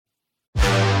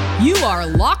You are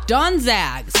Locked On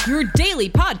Zags, your daily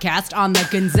podcast on the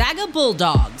Gonzaga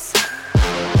Bulldogs.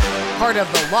 Part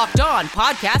of the Locked On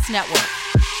Podcast Network.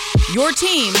 Your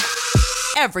team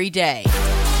every day.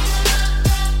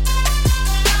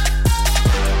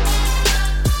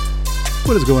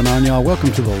 What is going on, y'all?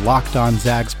 Welcome to the Locked On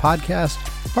Zags podcast,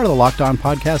 part of the Locked On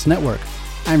Podcast Network.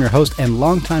 I'm your host and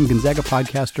longtime Gonzaga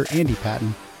podcaster, Andy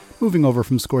Patton, moving over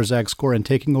from Score Zag Score and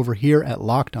taking over here at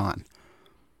Locked On.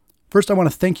 First, I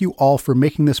want to thank you all for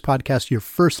making this podcast your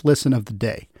first listen of the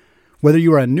day. Whether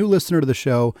you are a new listener to the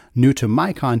show, new to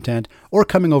my content, or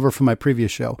coming over from my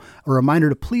previous show, a reminder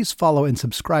to please follow and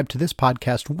subscribe to this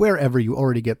podcast wherever you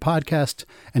already get podcasts,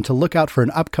 and to look out for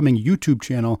an upcoming YouTube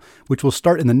channel, which will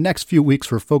start in the next few weeks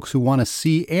for folks who want to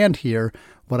see and hear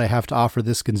what I have to offer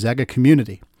this Gonzaga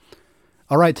community.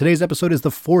 All right, today's episode is the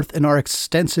fourth in our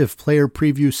extensive player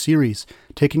preview series,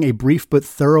 taking a brief but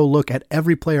thorough look at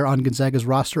every player on Gonzaga's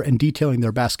roster and detailing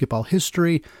their basketball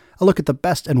history, a look at the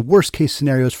best and worst case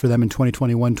scenarios for them in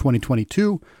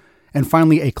 2021-2022, and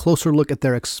finally a closer look at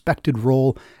their expected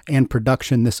role and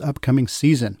production this upcoming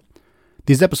season.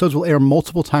 These episodes will air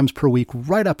multiple times per week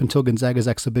right up until Gonzaga's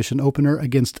exhibition opener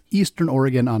against Eastern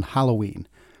Oregon on Halloween.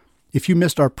 If you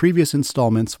missed our previous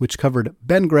installments, which covered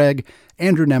Ben Gregg,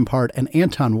 Andrew Nembhard, and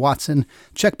Anton Watson,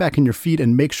 check back in your feed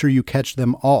and make sure you catch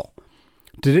them all.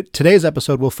 Today's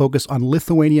episode will focus on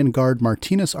Lithuanian guard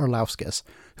Martynas Arlauskas,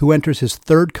 who enters his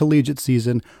third collegiate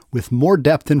season with more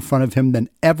depth in front of him than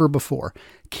ever before.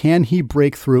 Can he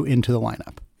break through into the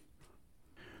lineup?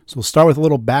 So we'll start with a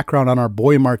little background on our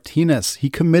boy Martynas. He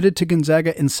committed to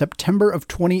Gonzaga in September of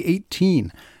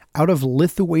 2018 out of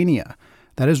Lithuania.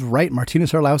 That is right,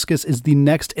 Martynas Arlauskas is the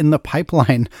next in the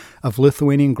pipeline of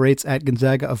Lithuanian greats at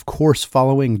Gonzaga, of course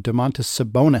following Domantas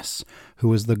Sabonis, who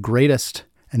was the greatest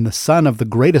and the son of the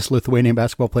greatest Lithuanian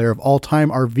basketball player of all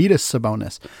time, Arvydas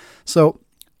Sabonis. So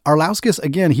Arlauskas,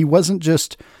 again, he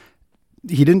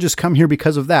didn't just come here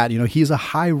because of that. You know, he's a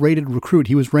high-rated recruit.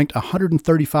 He was ranked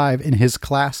 135 in his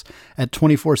class at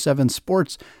 24/7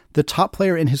 Sports, the top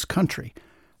player in his country,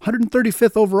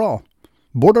 135th overall.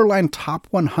 Borderline top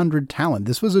 100 talent.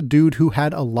 This was a dude who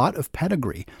had a lot of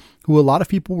pedigree, who a lot of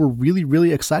people were really,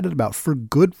 really excited about for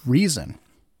good reason.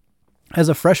 As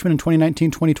a freshman in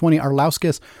 2019-2020,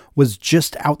 Arlauskas was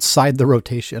just outside the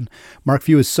rotation. Mark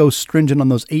Few is so stringent on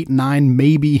those 8, 9,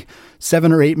 maybe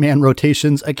 7 or 8 man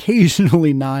rotations,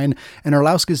 occasionally 9, and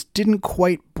Arlauskas didn't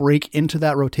quite break into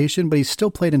that rotation, but he still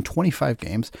played in 25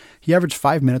 games. He averaged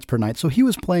 5 minutes per night, so he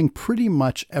was playing pretty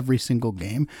much every single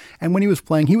game. And when he was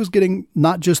playing, he was getting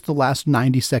not just the last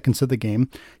 90 seconds of the game,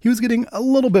 he was getting a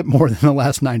little bit more than the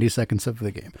last 90 seconds of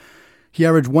the game. He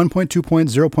averaged 1.2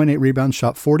 points, 0.8 rebounds,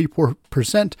 shot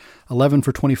 44%, 11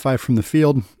 for 25 from the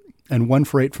field, and 1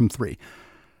 for 8 from 3.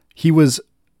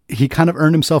 He kind of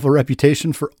earned himself a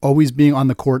reputation for always being on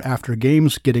the court after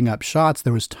games, getting up shots.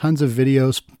 There was tons of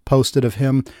videos posted of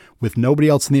him with nobody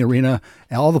else in the arena.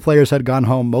 All the players had gone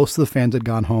home. Most of the fans had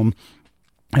gone home.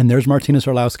 And there's Martynas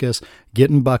Arlauskas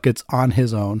getting buckets on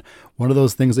his own. One of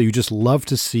those things that you just love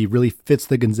to see, really fits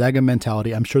the Gonzaga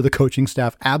mentality. I'm sure the coaching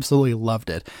staff absolutely loved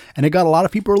it. And it got a lot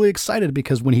of people really excited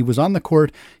because when he was on the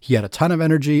court, he had a ton of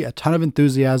energy, a ton of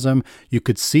enthusiasm. You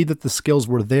could see that the skills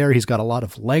were there. He's got a lot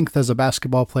of length as a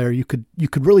basketball player. You could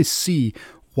really see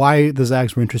why the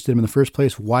Zags were interested in him in the first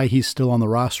place, why he's still on the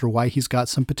roster, why he's got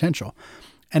some potential.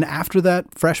 And after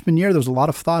that freshman year, there was a lot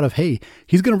of thought of, hey,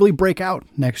 he's going to really break out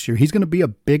next year. He's going to be a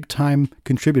big-time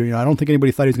contributor. You know, I don't think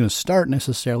anybody thought he was going to start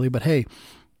necessarily, but hey,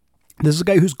 this is a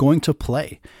guy who's going to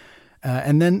play.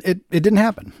 And then it didn't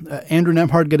happen. Andrew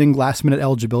Nembhard getting last-minute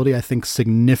eligibility, I think,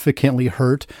 significantly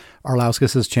hurt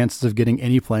Arlauskas' chances of getting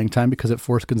any playing time because it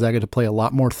forced Gonzaga to play a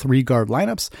lot more 3-guard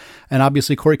lineups. And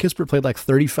obviously, Corey Kispert played like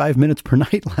 35 minutes per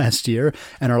night last year,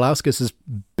 and Arlauskas'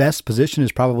 best position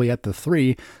is probably at the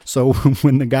 3. So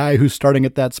when the guy who's starting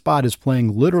at that spot is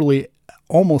playing literally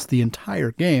almost the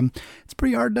entire game, it's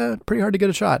pretty hard to get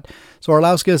a shot. So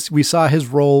Arlauskas, we saw his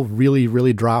role really,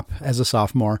 really drop as a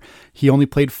sophomore. He only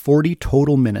played 40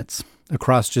 total minutes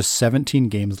across just 17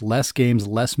 games,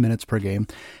 less minutes per game.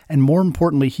 And more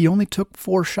importantly, he only took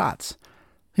 4 shots.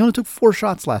 He only took 4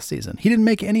 shots last season. He didn't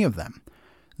make any of them.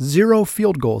 0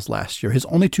 field goals last year. His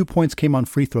only 2 points came on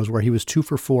free throws where he was 2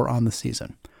 for 4 on the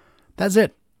season. That's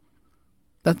it.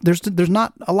 There's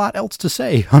not a lot else to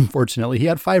say, unfortunately. He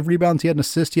had 5 rebounds, he had an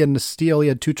assist, he had a steal, he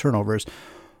had 2 turnovers.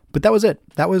 But that was it.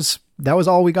 That was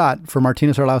all we got for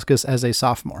Martynas Arlauskas as a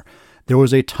sophomore. There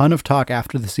was a ton of talk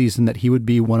after the season that he would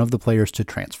be one of the players to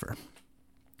transfer.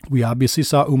 We obviously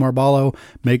saw Umar Ballo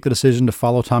make the decision to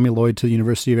follow Tommy Lloyd to the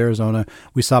University of Arizona.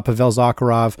 We saw Pavel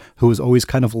Zakharov, who was always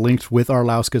kind of linked with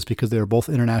Arlauskas because they were both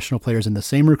international players in the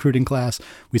same recruiting class.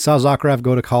 We saw Zakharov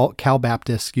go to Cal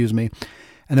Baptist, and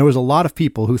there was a lot of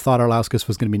people who thought Arlauskas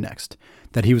was going to be next,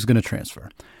 that he was going to transfer.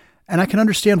 And I can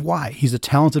understand why. He's a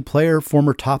talented player,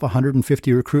 former top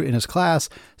 150 recruit in his class,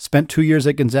 spent 2 years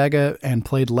at Gonzaga and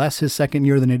played less his second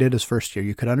year than he did his first year.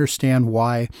 You could understand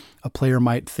why a player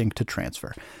might think to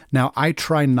transfer. Now, I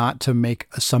try not to make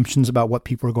assumptions about what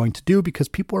people are going to do because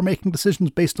people are making decisions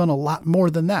based on a lot more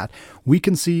than that. We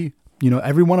can see,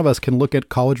 every one of us can look at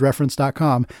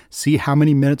collegereference.com, see how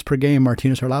many minutes per game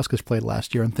Martynas Arlauskas played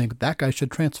last year and think that guy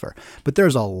should transfer. But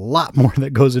there's a lot more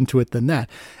that goes into it than that.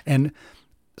 And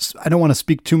I don't want to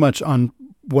speak too much on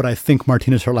what I think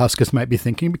Martynas Arlauskas might be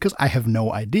thinking because I have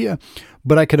no idea,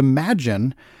 but I could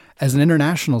imagine as an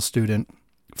international student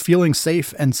feeling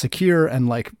safe and secure and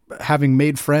like having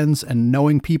made friends and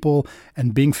knowing people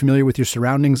and being familiar with your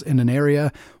surroundings in an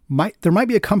area, there might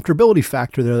be a comfortability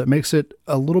factor there that makes it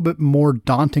a little bit more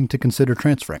daunting to consider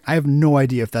transferring. I have no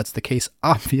idea if that's the case.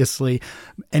 Obviously,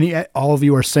 all of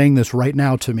you are saying this right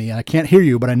now to me, and I can't hear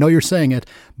you, but I know you're saying it.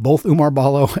 Both Umar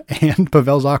Ballo and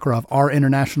Pavel Zakharov are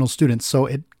international students, so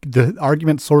the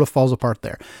argument sort of falls apart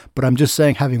there. But I'm just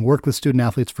saying, having worked with student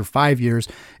athletes for 5 years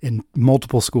in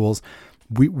multiple schools,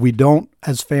 we don't,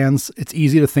 as fans, it's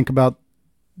easy to think about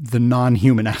the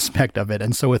non-human aspect of it.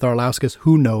 And so with Arlauskas,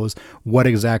 who knows what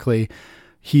exactly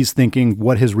he's thinking,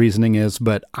 what his reasoning is,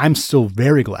 but I'm still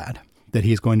very glad that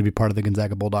he's going to be part of the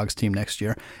Gonzaga Bulldogs team next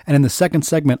year. And in the second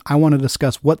segment, I want to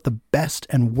discuss what the best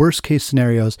and worst case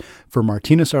scenarios for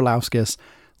Martynas Arlauskas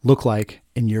look like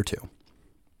in year 2.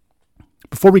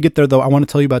 Before we get there, though, I want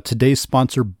to tell you about today's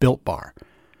sponsor, Built Bar.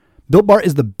 Built Bar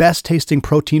is the best tasting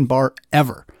protein bar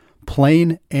ever,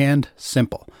 plain and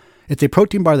simple. It's a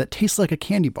protein bar that tastes like a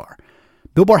candy bar.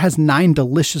 Built Bar has 9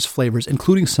 delicious flavors,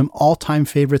 including some all-time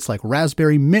favorites like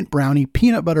raspberry, mint brownie,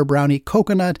 peanut butter brownie,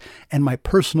 coconut, and my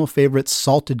personal favorite,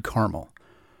 salted caramel.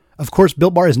 Of course,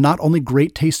 Built Bar is not only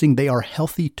great tasting, they are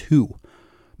healthy too.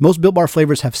 Most Built Bar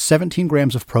flavors have 17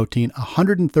 grams of protein,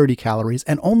 130 calories,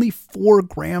 and only 4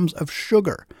 grams of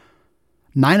sugar.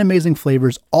 9 amazing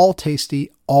flavors, all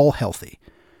tasty, all healthy.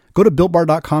 Go to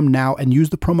BuiltBar.com now and use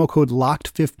the promo code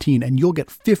LOCKED15 and you'll get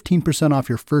 15% off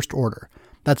your first order.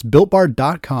 That's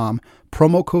BuiltBar.com,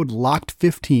 promo code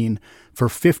LOCKED15 for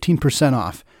 15%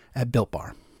 off at Built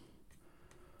Bar.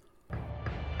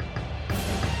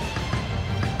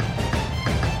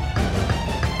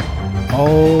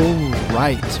 All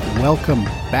right, welcome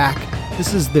back.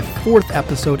 This is the 4th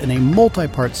episode in a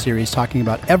multi-part series talking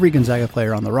about every Gonzaga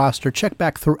player on the roster. Check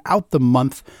back throughout the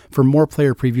month for more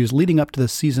player previews leading up to the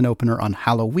season opener on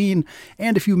Halloween.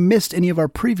 And if you missed any of our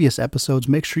previous episodes,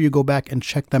 make sure you go back and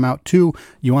check them out too.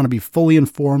 You want to be fully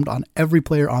informed on every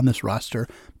player on this roster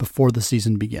before the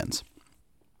season begins.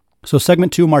 So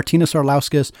segment 2, Martynas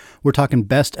Arlauskas, we're talking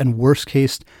best and worst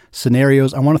case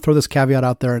scenarios. I want to throw this caveat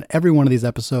out there in every one of these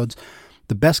episodes.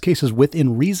 The best case is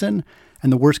within reason,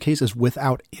 and the worst case is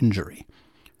without injury.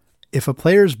 If a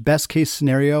player's best case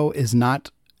scenario is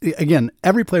not, again,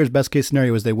 every player's best case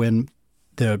scenario is they win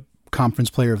the conference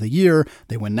player of the year,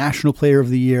 they win national player of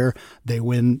the year, they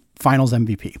win finals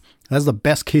MVP. That's the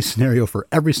best case scenario for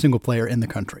every single player in the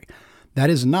country. That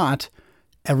is not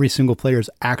every single player's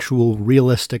actual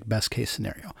realistic best case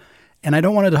scenario. And I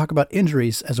don't want to talk about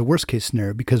injuries as a worst case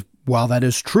scenario because while that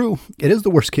is true, it is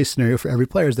the worst case scenario for every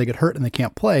player as they get hurt and they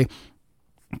can't play.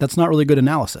 That's not really good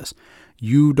analysis.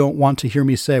 You don't want to hear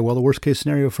me say, well, the worst case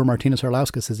scenario for Martynas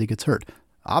Arlauskas is he gets hurt.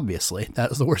 Obviously,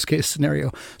 that is the worst case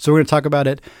scenario. So we're going to talk about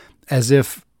it as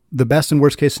if the best and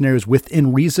worst case scenario is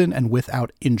within reason and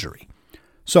without injury.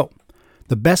 So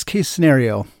the best case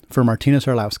scenario for Martynas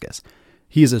Arlauskas,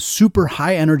 he is a super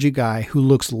high energy guy who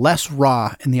looks less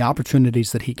raw in the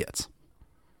opportunities that he gets.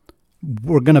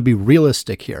 We're going to be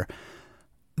realistic here.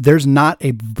 There's not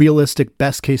a realistic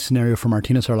best case scenario for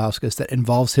Martynas Arlauskas that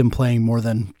involves him playing more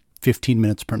than 15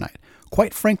 minutes per night.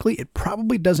 Quite frankly, it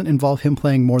probably doesn't involve him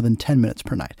playing more than 10 minutes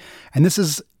per night. And this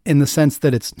is in the sense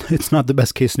that it's not the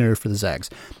best case scenario for the Zags.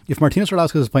 If Martynas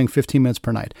Arlauskas is playing 15 minutes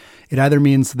per night, it either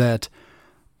means that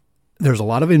there's a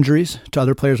lot of injuries to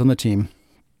other players on the team.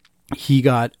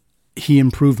 He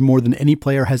improved more than any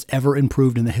player has ever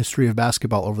improved in the history of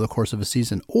basketball over the course of a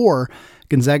season. Or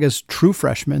Gonzaga's true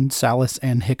freshmen, Salas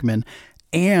and Hickman,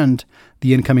 and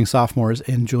the incoming sophomores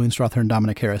in Julian Strother and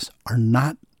Dominic Harris are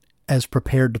not as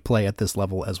prepared to play at this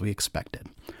level as we expected.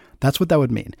 That's what that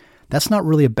would mean. That's not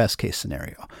really a best case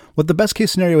scenario. What the best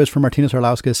case scenario is for Martynas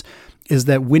Arlauskas is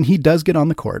that when he does get on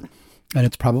the court, and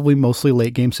it's probably mostly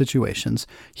late game situations,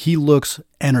 he looks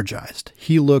energized.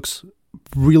 He looks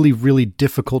really, really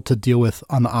difficult to deal with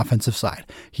on the offensive side.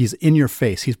 He's in your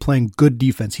face. He's playing good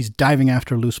defense. He's diving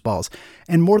after loose balls.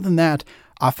 And more than that,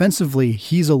 offensively,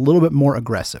 he's a little bit more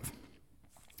aggressive.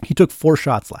 He took 4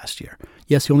 shots last year.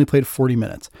 Yes, he only played 40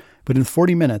 minutes. But in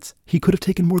 40 minutes, he could have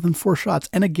taken more than 4 shots.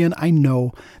 And again, I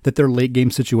know that they're late game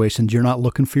situations. You're not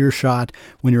looking for your shot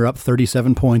when you're up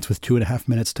 37 points with 2.5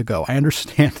 minutes to go. I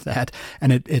understand that.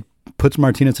 And it puts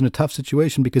Martinez in a tough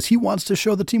situation because he wants to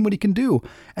show the team what he can do.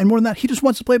 And more than that, he just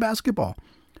wants to play basketball.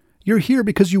 You're here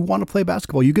because you want to play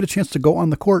basketball. You get a chance to go on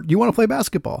the court. You want to play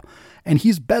basketball. And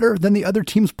he's better than the other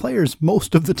team's players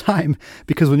most of the time,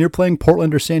 because when you're playing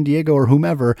Portland or San Diego or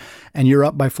whomever, and you're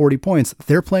up by 40 points,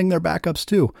 they're playing their backups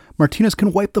too. Martinez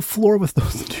can wipe the floor with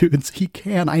those dudes. He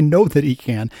can. I know that he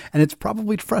can. And it's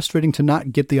probably frustrating to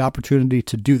not get the opportunity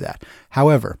to do that.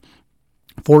 However,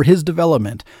 for his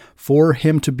development, for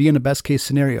him to be in a best case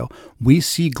scenario, we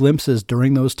see glimpses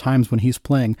during those times when he's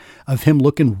playing of him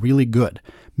looking really good.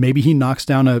 Maybe he knocks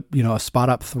down a spot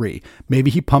up 3.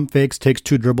 Maybe he pump fakes, takes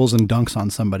 2 dribbles and dunks on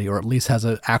somebody, or at least has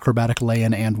an acrobatic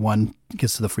lay-in and one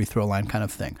gets to the free throw line kind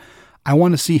of thing. I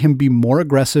want to see him be more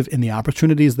aggressive in the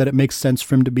opportunities that it makes sense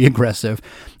for him to be aggressive.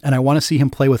 And I want to see him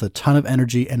play with a ton of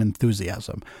energy and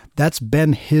enthusiasm. That's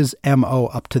been his MO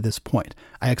up to this point.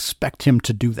 I expect him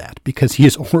to do that because he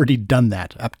has already done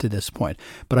that up to this point.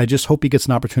 But I just hope he gets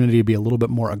an opportunity to be a little bit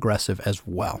more aggressive as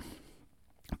well.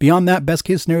 Beyond that, best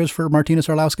case scenarios for Martynas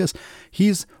Arlauskas,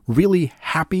 he's really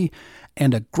happy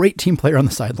and a great team player on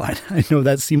the sideline. I know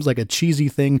that seems like a cheesy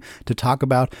thing to talk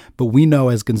about, but we know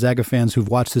as Gonzaga fans who've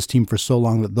watched this team for so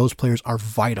long that those players are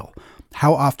vital.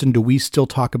 How often do we still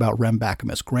talk about Rem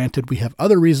Bakamus? Granted, we have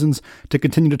other reasons to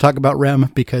continue to talk about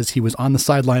Rem because he was on the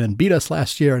sideline and beat us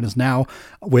last year and is now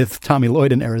with Tommy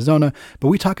Lloyd in Arizona. But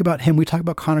we talk about him. We talk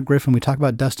about Connor Griffin. We talk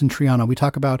about Dustin Triano. We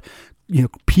talk about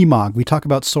PMOG. We talk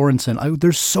about Sorensen.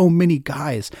 There's so many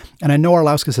guys. And I know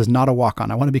Arlauskas is not a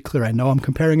walk-on. I want to be clear. I know I'm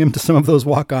comparing him to some of those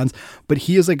walk-ons, but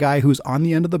he is a guy who's on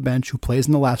the end of the bench, who plays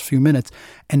in the last few minutes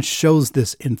and shows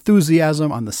this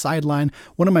enthusiasm on the sideline.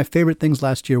 One of my favorite things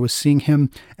last year was seeing him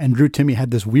and Drew Timme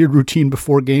had this weird routine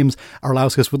before games.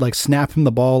 Arlauskas would snap him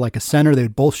the ball like a center.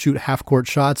 They'd both shoot half-court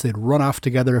shots. They'd run off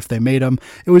together if they made them.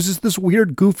 It was just this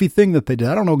weird, goofy thing that they did.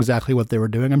 I don't know exactly what they were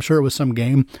doing. I'm sure it was some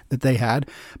game that they had,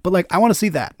 but I want to see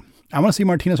that. I want to see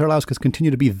Martynas Arlauskas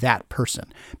continue to be that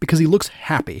person because he looks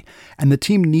happy and the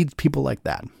team needs people like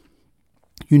that.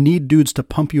 You need dudes to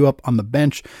pump you up on the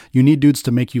bench. You need dudes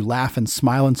to make you laugh and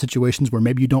smile in situations where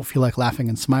maybe you don't feel like laughing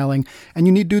and smiling. And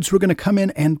you need dudes who are going to come in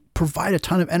and provide a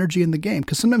ton of energy in the game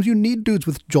because sometimes you need dudes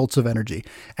with jolts of energy.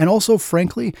 And also,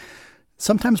 frankly,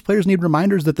 sometimes players need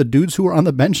reminders that the dudes who are on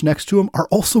the bench next to him are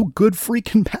also good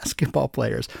freaking basketball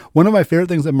players. One of my favorite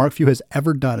things that Mark Few has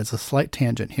ever done, is a slight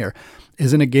tangent here,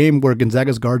 is in a game where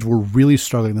Gonzaga's guards were really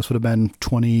struggling. This would have been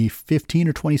 2015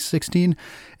 or 2016.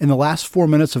 In the last 4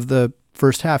 minutes of the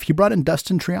first half, he brought in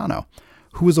Dustin Triano,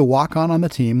 who was a walk-on the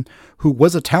team, who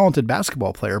was a talented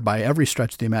basketball player by every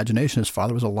stretch of the imagination. His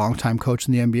father was a longtime coach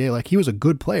in the NBA. He was a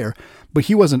good player, but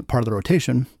he wasn't part of the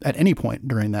rotation at any point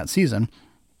during that season.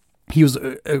 He was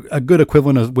a good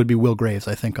equivalent of would be Will Graves,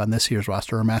 I think, on this year's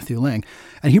roster, or Matthew Lang.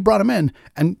 And he brought him in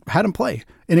and had him play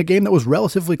in a game that was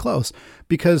relatively close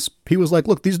because he was like,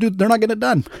 look, these dudes, they're not getting it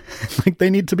done. They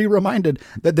need to be reminded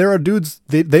that there are dudes,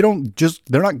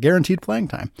 they're not guaranteed playing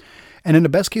time. And in the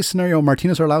best case scenario,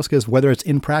 Martynas Arlauskas, whether it's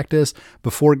in practice,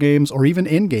 before games, or even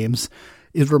in games,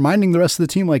 is reminding the rest of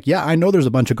the team, yeah, I know there's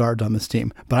a bunch of guards on this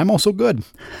team, but I'm also good.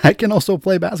 I can also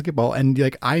play basketball.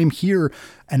 And I am here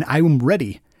and I am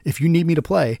ready. If you need me to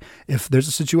play, if there's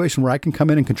a situation where I can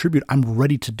come in and contribute, I'm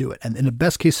ready to do it. And in the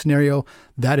best case scenario,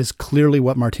 that is clearly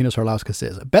what Martynas Arlauskas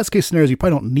is. Best case scenario is you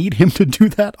probably don't need him to do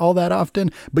that all that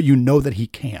often, but you know that he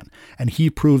can. And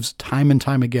he proves time and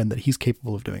time again that he's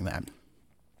capable of doing that.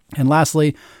 And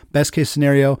lastly, best case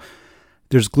scenario,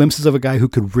 there's glimpses of a guy who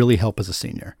could really help as a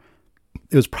senior.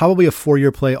 It was probably a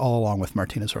 4-year play all along with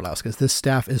Martynas Arlauskas. This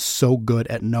staff is so good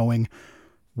at knowing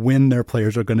when their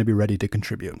players are going to be ready to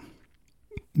contribute.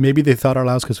 Maybe they thought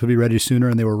Arlauskas would be ready sooner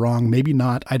and they were wrong. Maybe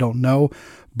not. I don't know.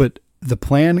 But the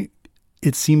plan,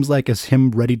 it seems like, is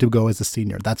him ready to go as a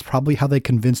senior. That's probably how they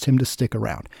convinced him to stick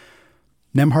around.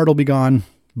 Nembhard will be gone.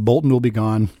 Bolton will be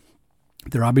gone.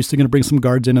 They're obviously going to bring some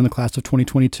guards in the class of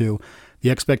 2022.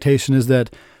 The expectation is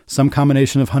that some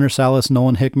combination of Hunter Salas,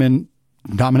 Nolan Hickman,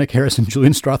 Dominic Harris, and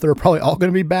Julian Strother are probably all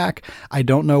going to be back. I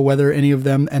don't know whether any of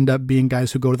them end up being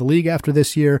guys who go to the league after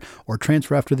this year or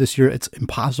transfer after this year. It's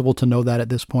impossible to know that at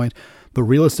this point. But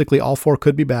realistically, all 4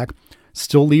 could be back.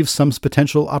 Still leaves some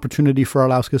potential opportunity for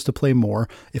Arlauskas to play more.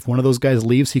 If one of those guys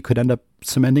leaves, he could end up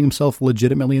cementing himself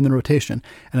legitimately in the rotation.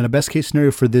 And in a best case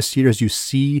scenario for this year, as you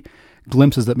see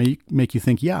glimpses that make you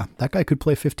think, yeah, that guy could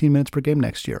play 15 minutes per game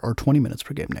next year or 20 minutes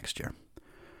per game next year.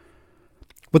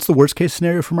 What's the worst case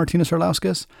scenario for Martynas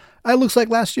Arlauskas? It looks like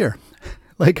last year.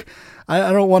 Like,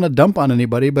 I don't want to dump on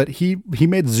anybody, but he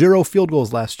made 0 field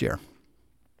goals last year.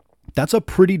 That's a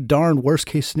pretty darn worst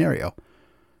case scenario.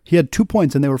 He had 2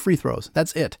 points and they were free throws.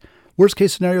 That's it. Worst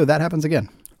case scenario, that happens again.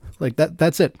 Like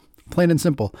that's it. Plain and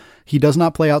simple. He does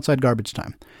not play outside garbage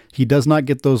time. He does not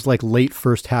get those like late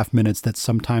first half minutes that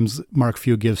sometimes Mark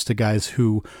Few gives to guys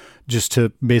who just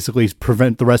to basically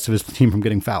prevent the rest of his team from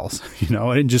getting fouls,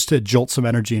 and just to jolt some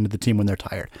energy into the team when they're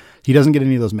tired. He doesn't get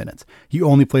any of those minutes. He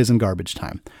only plays in garbage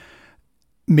time.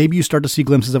 Maybe you start to see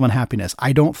glimpses of unhappiness.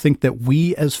 I don't think that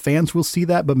we as fans will see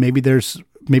that, but maybe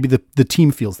the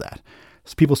team feels that.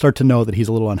 So people start to know that he's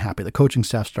a little unhappy. The coaching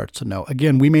staff starts to know.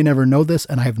 Again, we may never know this,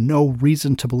 and I have no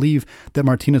reason to believe that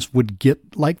Martynas would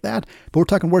get like that, but we're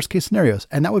talking worst case scenarios,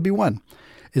 and that would be one,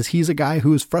 is he's a guy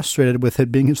who is frustrated with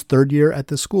it being his 3rd year at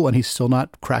this school, and he's still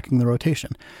not cracking the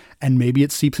rotation. And maybe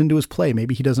it seeps into his play.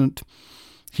 Maybe he doesn't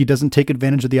take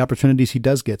advantage of the opportunities he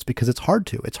does get because it's hard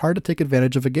to. It's hard to take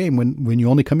advantage of a game when you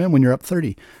only come in when you're up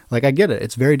 30. Like, I get it.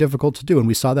 It's very difficult to do, and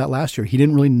we saw that last year. He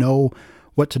didn't really know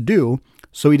what to do,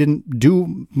 so he didn't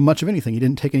do much of anything. He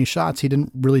didn't take any shots. He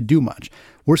didn't really do much.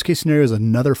 Worst case scenario is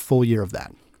another full year of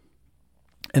that.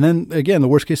 And then again, the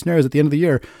worst case scenario is at the end of the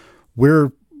year,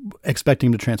 we're expecting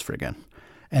him to transfer again.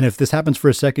 And if this happens for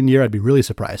a 2nd year, I'd be really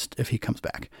surprised if he comes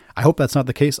back. I hope that's not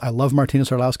the case. I love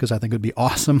Martynas Arlauskas. I think it would be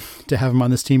awesome to have him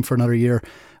on this team for another year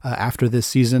after this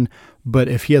season. But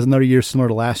if he has another year similar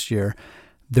to last year,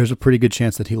 there's a pretty good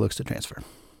chance that he looks to transfer.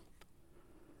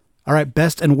 All right,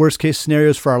 best and worst case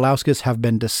scenarios for Arlauskas have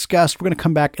been discussed. We're going to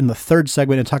come back in the 3rd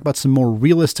segment and talk about some more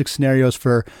realistic scenarios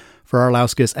for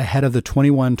Arlauskas ahead of the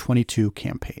 21-22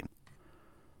 campaign.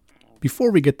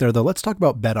 Before we get there, though, let's talk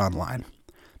about BetOnline.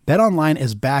 BetOnline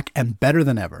is back and better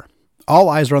than ever. All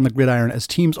eyes are on the gridiron as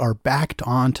teams are backed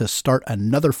on to start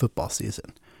another football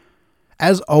season.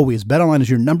 As always, BetOnline is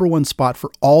your number one spot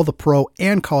for all the pro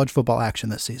and college football action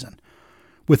this season.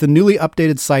 With a newly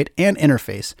updated site and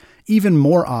interface, even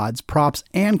more odds, props,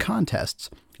 and contests,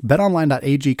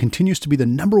 BetOnline.ag continues to be the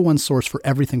number one source for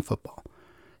everything football.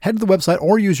 Head to the website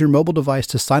or use your mobile device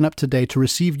to sign up today to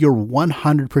receive your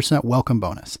 100% welcome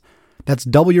bonus. That's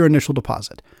double your initial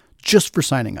deposit, just for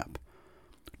signing up.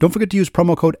 Don't forget to use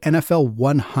promo code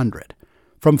NFL100.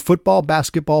 From football,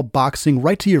 basketball, boxing,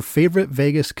 right to your favorite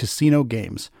Vegas casino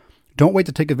games. Don't wait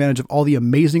to take advantage of all the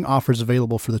amazing offers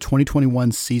available for the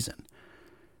 2021 season.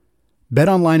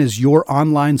 BetOnline is your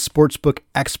online sportsbook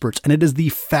experts, and it is the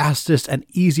fastest and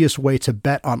easiest way to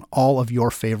bet on all of your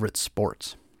favorite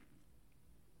sports.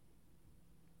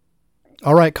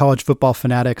 All right, college football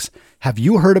fanatics, have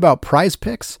you heard about Prize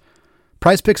Picks?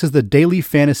 Prize Picks is the daily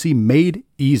fantasy made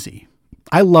easy.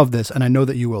 I love this, and I know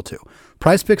that you will too.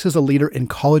 Prize Picks is a leader in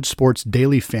college sports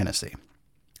daily fantasy.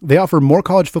 They offer more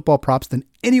college football props than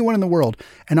anyone in the world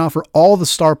and offer all the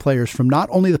star players from not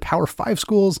only the Power 5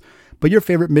 schools, but your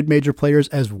favorite mid-major players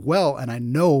as well, and I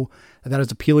know that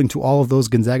is appealing to all of those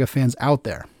Gonzaga fans out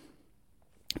there.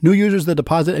 New users that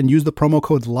deposit and use the promo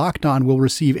code LOCKEDON will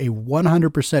receive a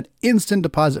 100% instant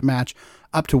deposit match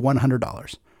up to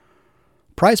 $100.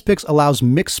 Prize Picks allows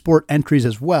mixed sport entries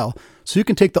as well, so you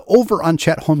can take the over on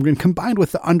Chet Holmgren combined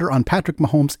with the under on Patrick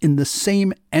Mahomes in the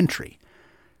same entry.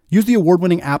 Use the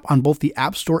award-winning app on both the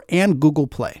App Store and Google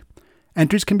Play.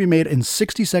 Entries can be made in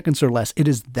 60 seconds or less. It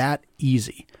is that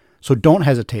easy. So don't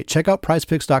hesitate. Check out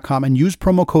prizepicks.com and use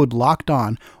promo code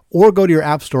LOCKEDON or go to your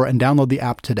app store and download the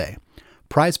app today.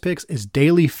 Prize Picks is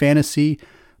daily fantasy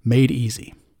made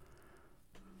easy.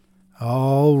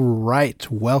 All right.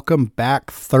 Welcome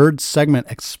back. 3rd segment,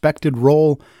 expected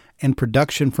role and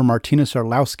production for Martynas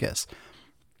Arlauskas.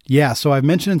 Yeah, so I've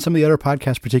mentioned in some of the other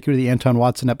podcasts, particularly the Anton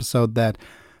Watson episode, that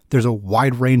there's a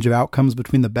wide range of outcomes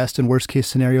between the best and worst case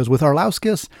scenarios. With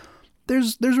Arlauskas,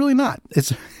 there's really not.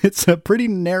 It's a pretty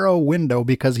narrow window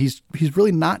because he's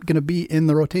really not going to be in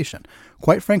the rotation.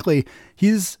 Quite frankly,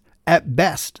 he's at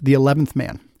best the 11th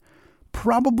man,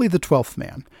 probably the 12th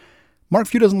man. Mark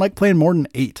Few doesn't like playing more than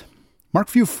 8. Mark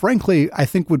Few, frankly, I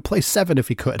think would play 7 if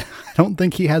he could. I don't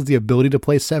think he has the ability to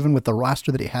play 7 with the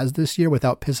roster that he has this year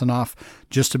without pissing off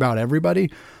just about everybody.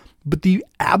 But the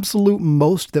absolute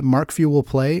most that Mark Few will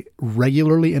play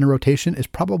regularly in a rotation is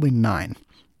probably 9.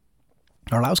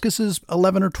 Arlauskas is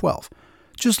 11 or 12.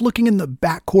 Just looking in the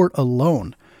backcourt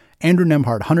alone, Andrew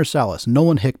Nembhard, Hunter Salas,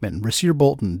 Nolan Hickman, Rasir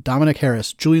Bolton, Dominic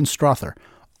Harris, Julian Strother,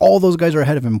 all those guys are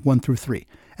ahead of him 1 through 3.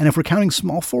 And if we're counting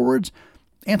small forwards,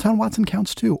 Anton Watson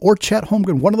counts too, or Chet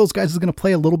Holmgren. One of those guys is going to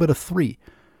play a little bit of 3.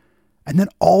 And then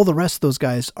all the rest of those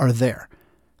guys are there.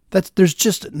 There's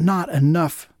just not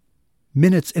enough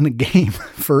minutes in a game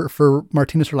for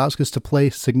Martynas Arlauskas to play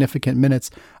significant minutes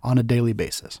on a daily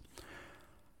basis.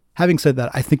 Having said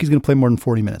that, I think he's going to play more than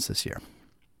 40 minutes this year.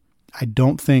 I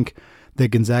don't think that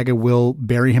Gonzaga will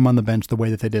bury him on the bench the way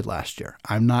that they did last year.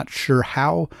 I'm not sure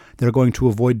how they're going to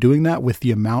avoid doing that with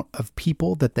the amount of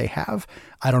people that they have.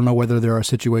 I don't know whether there are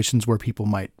situations where people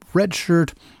might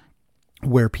redshirt,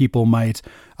 where people might,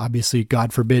 obviously,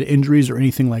 God forbid, injuries or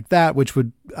anything like that, which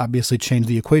would obviously change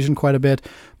the equation quite a bit.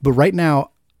 But right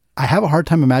now, I have a hard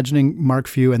time imagining Mark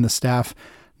Few and the staff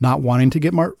not wanting to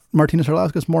get Martynas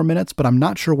Arlauskas more minutes, but I'm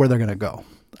not sure where they're going to go.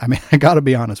 I mean, I got to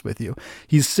be honest with you.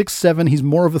 He's 6'7". He's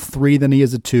more of a 3 than he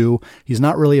is a 2. He's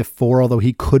not really a 4, although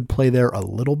he could play there a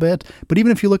little bit. But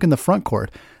even if you look in the front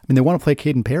court, I mean, they want to play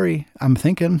Caden Perry. I'm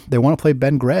thinking they want to play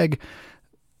Ben Gregg.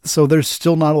 So there's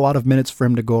still not a lot of minutes for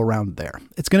him to go around there.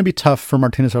 It's going to be tough for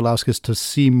Martynas Arlauskas to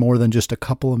see more than just a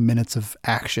couple of minutes of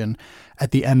action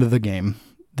at the end of the game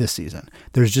this season.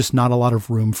 There's just not a lot of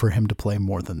room for him to play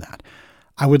more than that.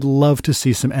 I would love to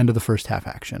see some end of the first half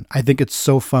action. I think it's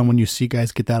so fun when you see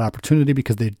guys get that opportunity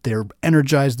because they're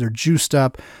energized, they're juiced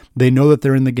up. They know that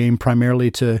they're in the game primarily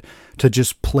to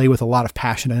just play with a lot of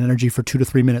passion and energy for 2 to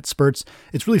 3 minute spurts.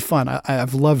 It's really fun.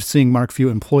 I've loved seeing Mark Few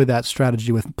employ that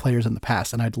strategy with players in the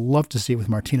past, and I'd love to see it with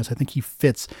Martynas. I think he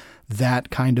fits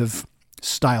that kind of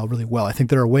style really well. I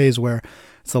think there are ways where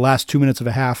it's the last 2 minutes of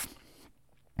a half,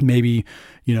 maybe,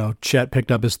 Chet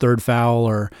picked up his 3rd foul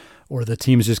or the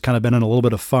team's just kind of been in a little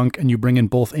bit of funk, and you bring in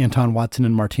both Anton Watson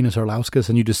and Martynas Arlauskas,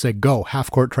 and you just say, go,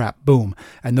 half-court trap, boom.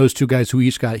 And those two guys who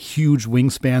each got huge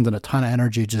wingspans and a ton of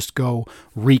energy just go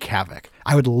wreak havoc.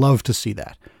 I would love to see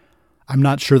that. I'm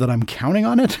not sure that I'm counting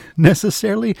on it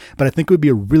necessarily, but I think it would be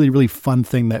a really, really fun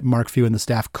thing that Mark Few and the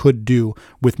staff could do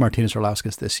with Martynas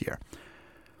Arlauskas this year.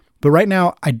 But right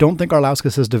now, I don't think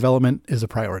Arlauskas' development is a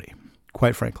priority,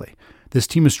 quite frankly. This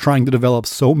team is trying to develop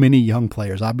so many young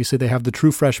players. Obviously, they have the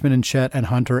true freshmen in Chet and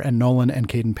Hunter and Nolan and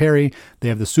Caden Perry. They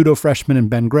have the pseudo-freshmen in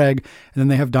Ben Gregg. And then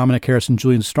they have Dominic Harris and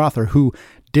Julian Strother, who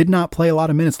did not play a lot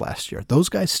of minutes last year. Those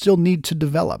guys still need to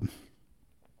develop.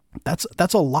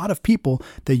 That's a lot of people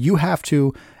that you have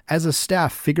to, as a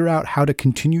staff, figure out how to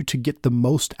continue to get the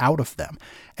most out of them.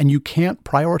 And you can't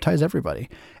prioritize everybody.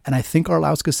 And I think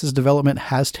Arlauskas' development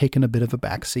has taken a bit of a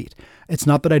backseat. It's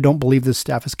not that I don't believe this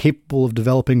staff is capable of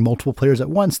developing multiple players at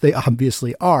once. They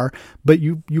obviously are, but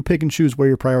you pick and choose where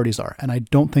your priorities are. And I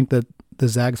don't think that the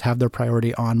Zags have their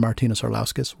priority on Martynas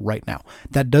Arlauskas right now.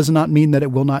 That does not mean that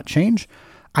it will not change,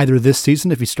 either this season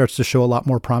if he starts to show a lot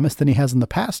more promise than he has in the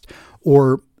past,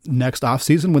 or next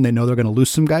offseason when they know they're going to lose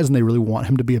some guys and they really want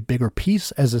him to be a bigger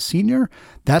piece as a senior.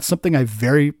 That's something I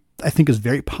think is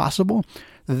very possible,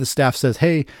 that the staff says,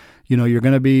 hey, you're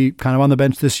going to be kind of on the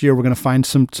bench this year. We're going to find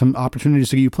some opportunities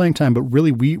to get you playing time, but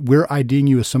really we're IDing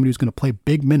you as somebody who's going to play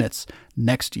big minutes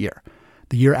next year,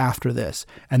 the year after this.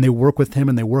 And they work with him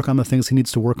and they work on the things he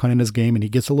needs to work on in his game, and he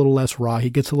gets a little less raw,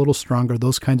 he gets a little stronger,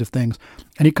 those kinds of things.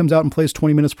 And he comes out and plays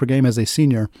 20 minutes per game as a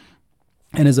senior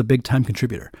and is a big time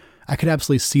contributor. I could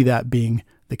absolutely see that being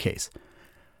the case.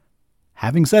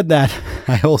 Having said that,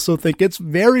 I also think it's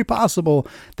very possible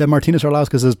that Martynas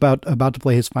Arlauskas is about to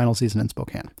play his final season in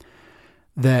Spokane,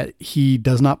 that he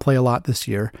does not play a lot this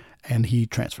year and he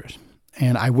transfers.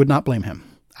 And I would not blame him.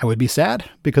 I would be sad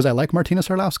because I like Martynas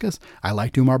Arlauskas. I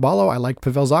like Umar Ballo. I like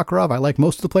Pavel Zakharov. I like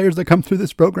most of the players that come through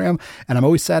this program, and I'm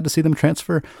always sad to see them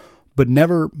transfer, but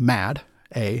never mad.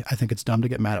 I think it's dumb to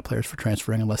get mad at players for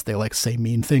transferring unless they say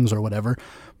mean things or whatever.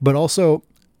 But also,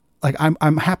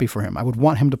 I'm happy for him. I would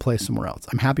want him to play somewhere else.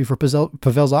 I'm happy for Pavel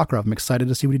Zakharov. I'm excited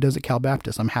to see what he does at Cal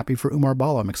Baptist. I'm happy for Umar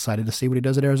Ballo. I'm excited to see what he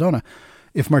does at Arizona.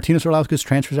 If Martynas Arlauskas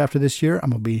transfers after this year, I'm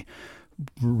going to be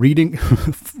reading,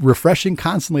 refreshing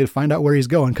constantly to find out where he's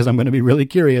going, because I'm going to be really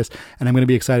curious and I'm going to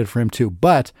be excited for him too.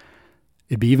 But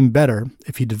it'd be even better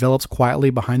if he develops quietly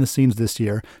behind the scenes this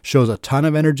year, shows a ton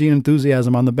of energy and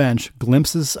enthusiasm on the bench,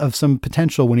 glimpses of some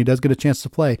potential when he does get a chance to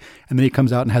play, and then he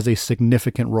comes out and has a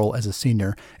significant role as a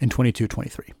senior in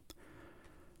 22-23.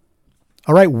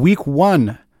 All right, week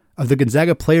 1 of the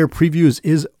Gonzaga player previews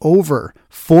is over.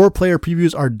 4 player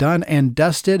previews are done and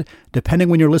dusted. Depending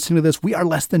when you're listening to this, we are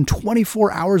less than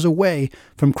 24 hours away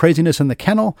from craziness in the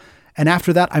kennel. And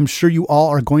after that, I'm sure you all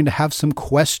are going to have some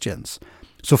questions.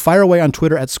 So fire away on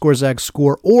Twitter at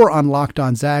ScoreZagsScore or on Locked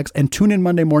On Zags, and tune in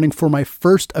Monday morning for my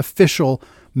first official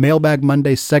Mailbag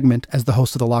Monday segment as the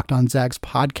host of the Locked On Zags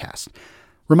podcast.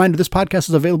 Reminder, this podcast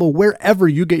is available wherever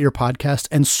you get your podcasts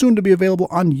and soon to be available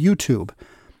on YouTube.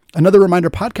 Another reminder,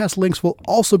 podcast links will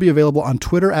also be available on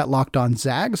Twitter at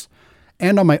LockedOnZags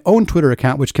and on my own Twitter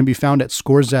account, which can be found at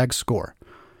ScoreZagsScore.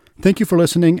 Thank you for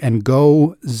listening, and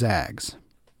go Zags.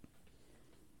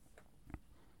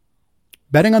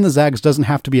 Betting on the Zags doesn't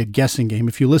have to be a guessing game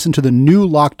if you listen to the new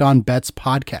Locked On Bets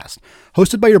podcast,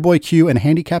 hosted by your boy Q and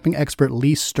handicapping expert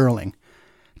Lee Sterling.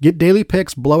 Get daily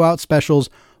picks, blowout specials,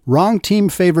 wrong team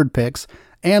favored picks,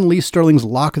 and Lee Sterling's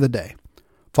lock of the day.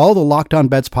 Follow the Locked On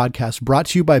Bets podcast, brought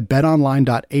to you by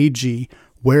betonline.ag,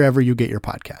 wherever you get your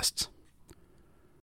podcasts.